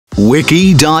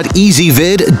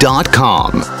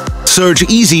wiki.ezvid.com. Search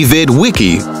EasyVid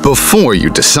Wiki before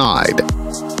you decide.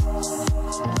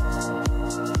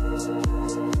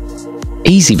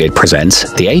 EasyVid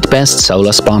presents the 8 best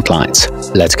solar spotlights.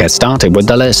 Let's get started with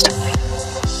the list.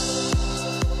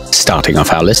 Starting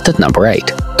off our list at number 8.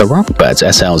 The RockBirds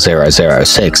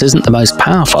SL006 isn't the most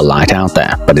powerful light out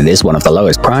there, but it is one of the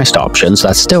lowest priced options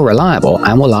that's still reliable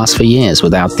and will last for years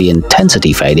without the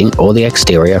intensity fading or the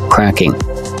exterior cracking.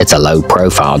 It's a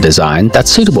low-profile design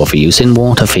that's suitable for use in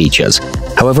water features.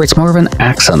 However, it's more of an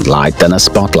accent light than a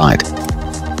spotlight.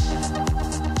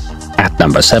 At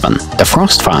number 7, the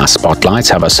Frostfire Spotlights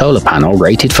have a solar panel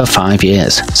rated for 5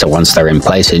 years, so once they're in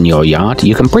place in your yard,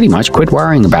 you can pretty much quit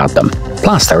worrying about them.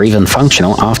 Plus, they're even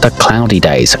functional after cloudy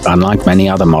days, unlike many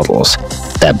other models.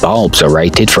 Their bulbs are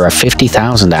rated for a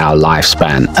 50,000-hour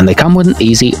lifespan, and they come with an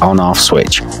easy on-off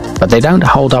switch, but they don't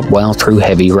hold up well through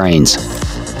heavy rains.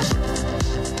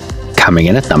 Coming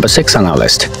in at number 6 on our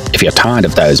list. If you're tired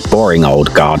of those boring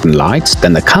old garden lights,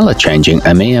 then the color-changing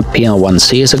Amir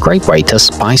PL1C is a great way to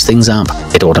spice things up.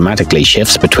 It automatically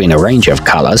shifts between a range of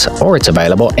colors, or it's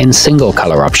available in single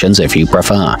color options if you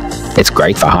prefer. It's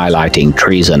great for highlighting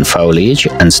trees and foliage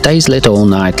and stays lit all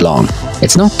night long.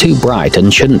 It's not too bright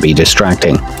and shouldn't be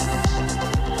distracting.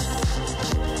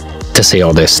 To see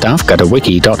all this stuff, go to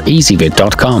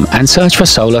wiki.ezvid.com and search for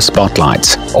solar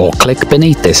spotlights, or click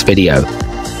beneath this video.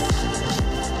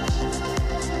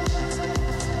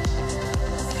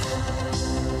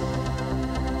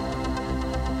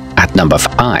 At number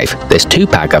 5, this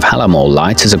 2-pack of Hallomall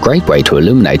Lights is a great way to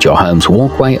illuminate your home's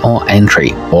walkway or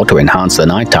entry, or to enhance the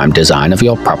nighttime design of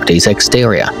your property's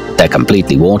exterior. They're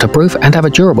completely waterproof and have a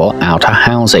durable outer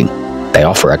housing. They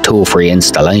offer a tool-free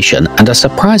installation and are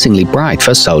surprisingly bright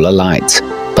for solar lights,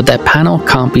 but their panel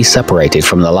can't be separated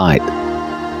from the light.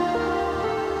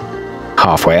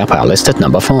 Halfway up our list at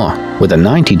number 4. With a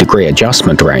 90-degree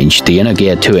adjustment range, the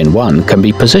InnoGear 2-in-1 can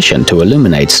be positioned to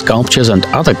illuminate sculptures and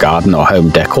other garden or home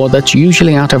decor that's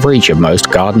usually out of reach of most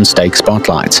garden stake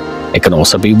spotlights. It can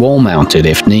also be wall-mounted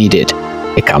if needed.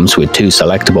 It comes with 2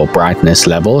 selectable brightness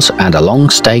levels and a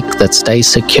long stake that stays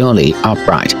securely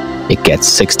upright. It gets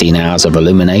 16 hours of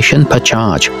illumination per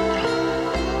charge.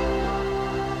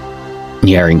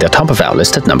 Nearing the top of our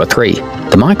list at number 3,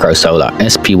 the MicroSolar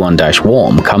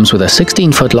SP1-WARM comes with a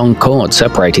 16-foot-long cord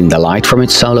separating the light from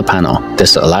its solar panel.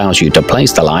 This allows you to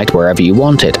place the light wherever you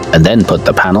want it, and then put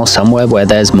the panel somewhere where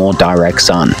there's more direct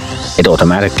sun. It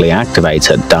automatically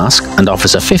activates at dusk and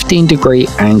offers a 15-degree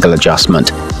angle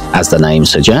adjustment. As the name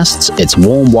suggests, its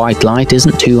warm white light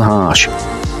isn't too harsh.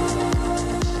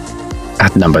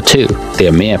 At number 2, the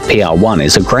Amir PL1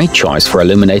 is a great choice for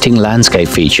illuminating landscape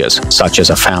features, such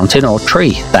as a fountain or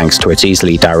tree, thanks to its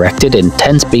easily directed,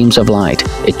 intense beams of light.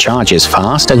 It charges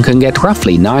fast and can get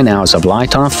roughly 9 hours of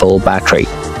light on a full battery.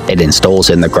 It installs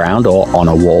in the ground or on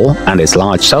a wall, and its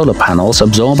large solar panels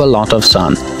absorb a lot of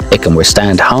sun. It can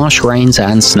withstand harsh rains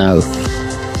and snow.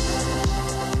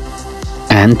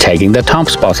 And taking the top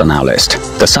spot on our list,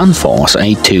 the Sunforce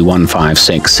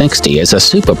 8215660 is a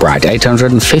super bright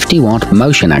 850-watt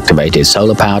motion-activated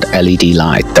solar-powered LED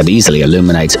light that easily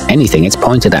illuminates anything it's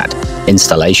pointed at.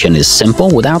 Installation is simple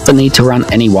without the need to run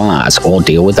any wires or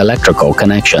deal with electrical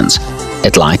connections.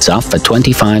 It lights up for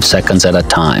 25 seconds at a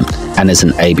time and is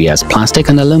an ABS plastic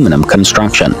and aluminum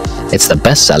construction. It's the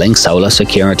best-selling solar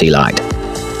security light.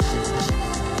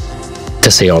 To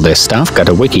see all this stuff, go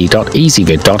to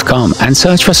wiki.ezvid.com and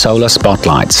search for solar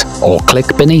spotlights, or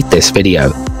click beneath this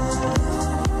video.